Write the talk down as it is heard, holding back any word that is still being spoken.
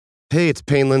Hey, it's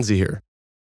Payne Lindsey here.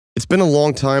 It's been a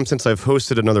long time since I've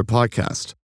hosted another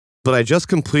podcast, but I just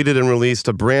completed and released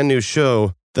a brand new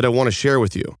show that I want to share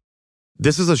with you.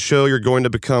 This is a show you're going to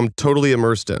become totally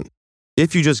immersed in,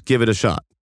 if you just give it a shot.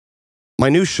 My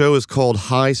new show is called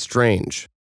High Strange.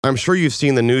 I'm sure you've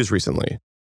seen the news recently.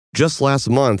 Just last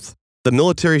month, the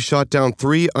military shot down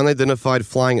 3 unidentified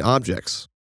flying objects.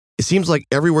 It seems like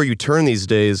everywhere you turn these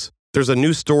days, there's a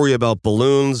new story about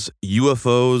balloons,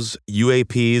 UFOs,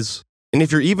 UAPs, and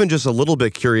if you're even just a little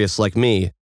bit curious like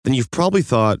me, then you've probably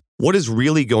thought, what is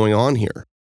really going on here?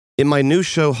 In my new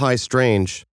show, High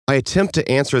Strange, I attempt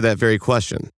to answer that very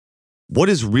question. What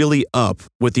is really up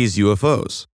with these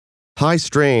UFOs? High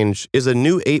Strange is a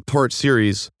new 8-part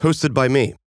series hosted by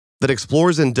me that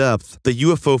explores in depth the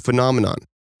UFO phenomenon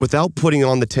without putting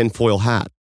on the tinfoil hat.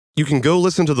 You can go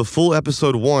listen to the full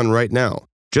episode 1 right now.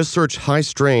 Just search High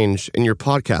Strange in your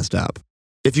podcast app.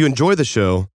 If you enjoy the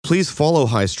show, please follow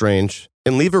High Strange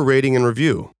and leave a rating and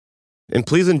review. And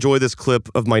please enjoy this clip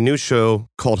of my new show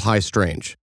called High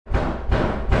Strange.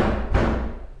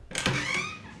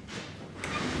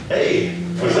 Hey,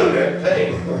 what's up, man?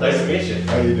 Hey, nice to meet you.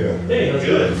 How you doing? Hey, I'm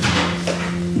good.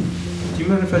 Do you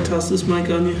mind if I toss this mic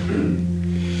on you?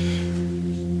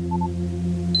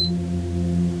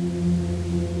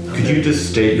 Could you just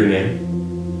state your name?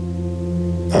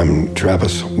 I'm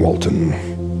Travis Walton.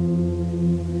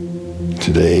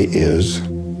 Today is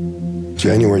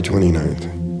January 29th.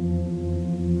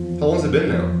 How long has it been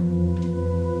now?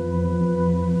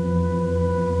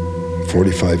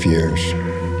 45 years.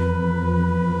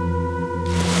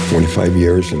 45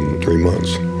 years and 3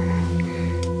 months.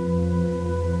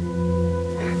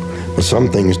 But some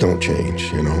things don't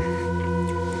change, you know.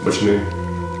 What you mean?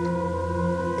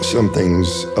 Some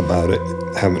things about it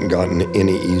haven't gotten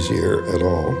any easier at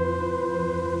all.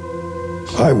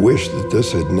 I wish that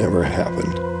this had never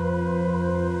happened.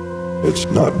 It's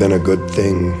not been a good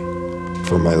thing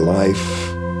for my life,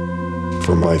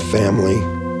 for my family.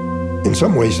 In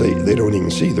some ways, they don't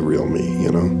even see the real me,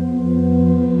 you know.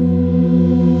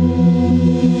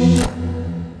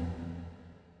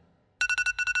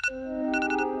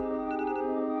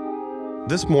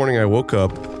 This morning I woke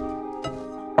up,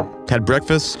 had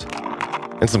breakfast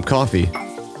and some coffee,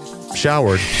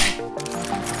 showered,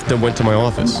 then went to my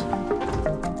office.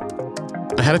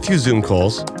 I had a few Zoom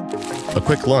calls, a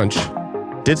quick lunch,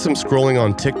 did some scrolling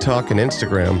on TikTok and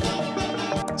Instagram,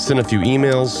 sent a few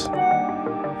emails,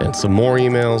 and some more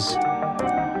emails.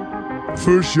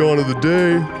 First yawn of the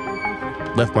day.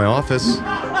 Left my office,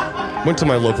 went to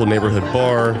my local neighborhood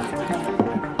bar.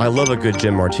 I love a good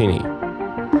gin martini.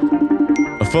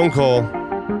 A phone call,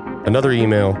 another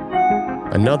email,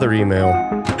 another email.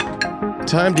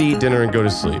 Time to eat dinner and go to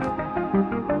sleep.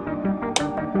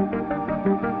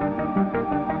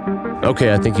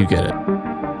 Okay, I think you get it.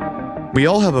 We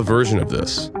all have a version of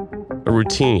this, a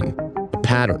routine, a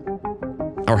pattern,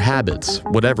 our habits,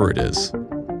 whatever it is.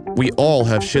 We all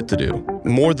have shit to do,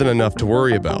 more than enough to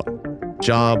worry about.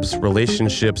 Jobs,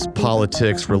 relationships,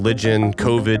 politics, religion,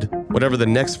 COVID, whatever the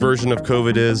next version of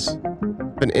COVID is.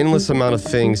 An endless amount of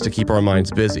things to keep our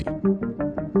minds busy.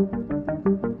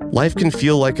 Life can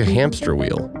feel like a hamster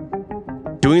wheel,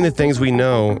 doing the things we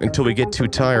know until we get too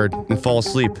tired and fall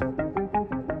asleep.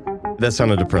 That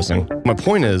sounded depressing. My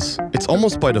point is, it's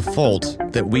almost by default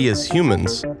that we as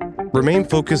humans remain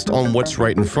focused on what's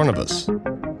right in front of us.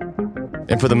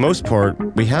 And for the most part,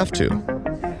 we have to.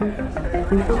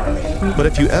 But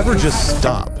if you ever just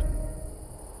stop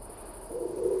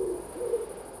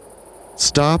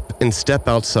and step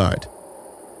outside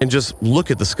and just look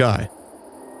at the sky.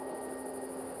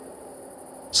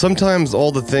 Sometimes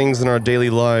all the things in our daily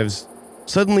lives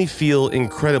suddenly feel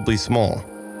incredibly small.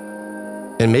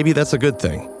 And maybe that's a good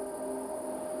thing.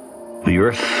 The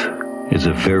Earth is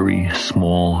a very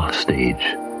small stage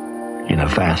in a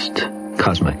vast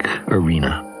cosmic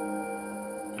arena.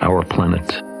 Our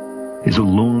planet is a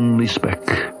lonely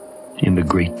speck in the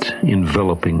great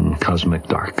enveloping cosmic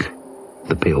dark,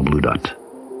 the pale blue dot.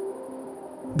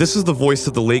 This is the voice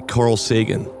of the late Carl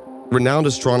Sagan, renowned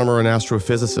astronomer and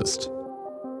astrophysicist.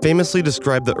 Famously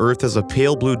described the Earth as a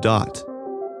pale blue dot.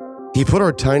 He put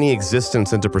our tiny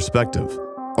existence into perspective,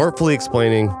 artfully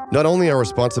explaining not only our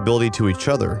responsibility to each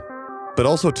other, but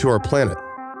also to our planet.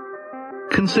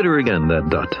 Consider again that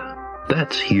dot.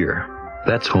 That's here.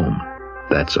 That's home.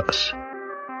 That's us.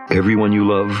 Everyone you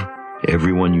love,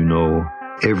 everyone you know,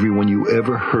 everyone you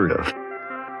ever heard of.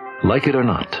 Like it or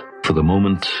not, for the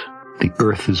moment, the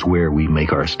Earth is where we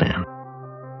make our stand.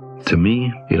 To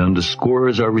me, it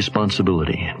underscores our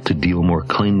responsibility to deal more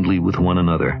kindly with one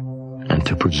another and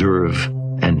to preserve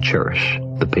and cherish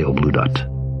the pale blue dot,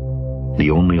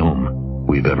 the only home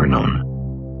we've ever known.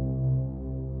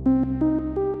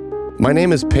 My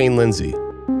name is Payne Lindsey,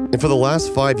 and for the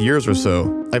last 5 years or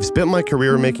so, I've spent my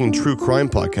career making true crime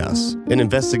podcasts and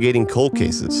investigating cold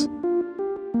cases.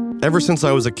 Ever since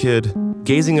I was a kid,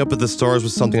 gazing up at the stars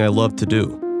was something I loved to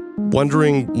do,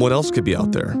 wondering what else could be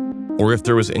out there, or if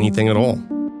there was anything at all.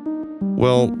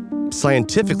 Well,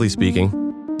 scientifically speaking,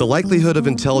 the likelihood of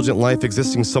intelligent life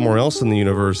existing somewhere else in the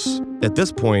universe, at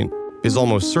this point, is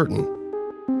almost certain.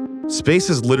 Space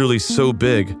is literally so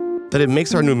big that it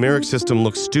makes our numeric system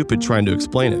look stupid trying to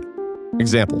explain it.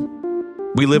 Example,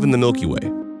 we live in the Milky Way,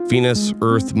 Venus,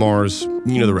 Earth, Mars,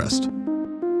 you know the rest.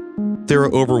 There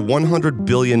are over 100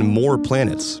 billion more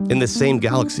planets in the same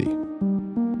galaxy.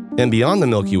 And beyond the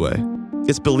Milky Way,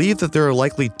 it's believed that there are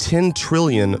likely 10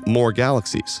 trillion more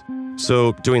galaxies.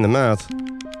 So, doing the math,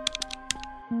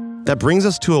 that brings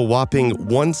us to a whopping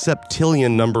 1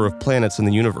 septillion number of planets in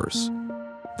the universe.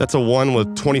 That's a 1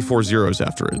 with 24 zeros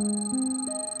after it.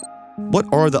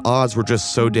 What are the odds we're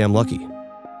just so damn lucky?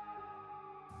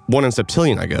 1 in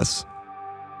septillion, I guess.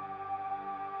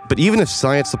 But even if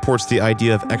science supports the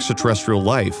idea of extraterrestrial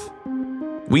life,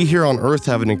 we here on Earth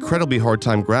have an incredibly hard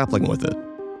time grappling with it.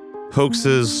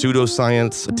 Hoaxes,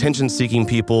 pseudoscience, attention-seeking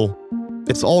people,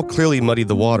 it's all clearly muddied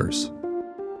the waters.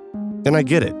 And I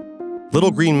get it.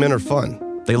 Little green men are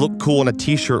fun. They look cool in a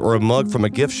t-shirt or a mug from a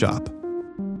gift shop.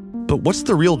 But what's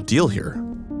the real deal here?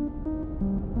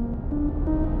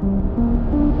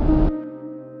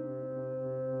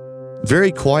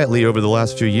 Very quietly over the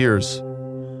last few years,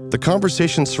 the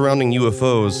conversation surrounding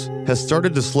UFOs has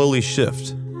started to slowly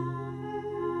shift.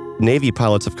 Navy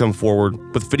pilots have come forward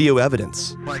with video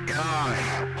evidence. My God.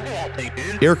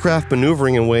 Aircraft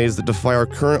maneuvering in ways that defy our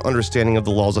current understanding of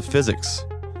the laws of physics.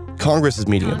 Congress is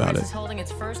meeting about it.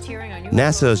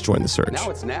 NASA has joined the search.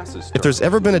 If there's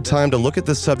ever been a time to look at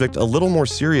this subject a little more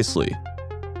seriously,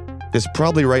 it's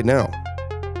probably right now.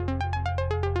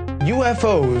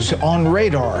 UFOs on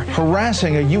radar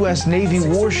harassing a U.S. Navy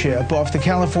warship off the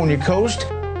California coast.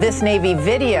 This Navy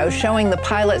video showing the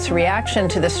pilot's reaction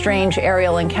to the strange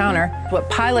aerial encounter, what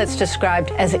pilots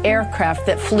described as aircraft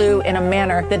that flew in a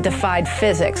manner that defied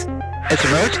physics. It's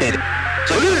rotating.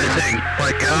 So look at this thing.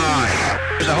 My God.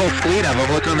 There's a whole fleet of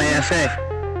them. What's on the ASA?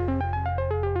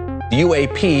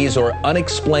 UAPs, or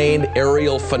unexplained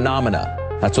aerial phenomena.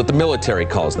 That's what the military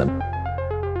calls them.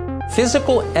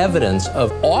 Physical evidence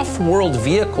of off-world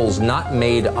vehicles not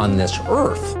made on this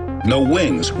Earth. No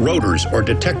wings, rotors, or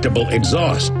detectable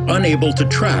exhaust. Unable to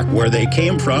track where they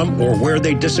came from or where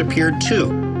they disappeared to.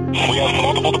 We have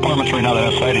multiple departments right now that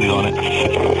have sightings on it.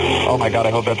 Oh my God,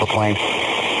 I hope that's a plane.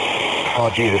 Oh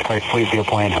Jesus Christ, please be a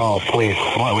plane. Oh, please.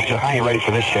 Come on, I ain't ready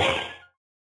for this shit.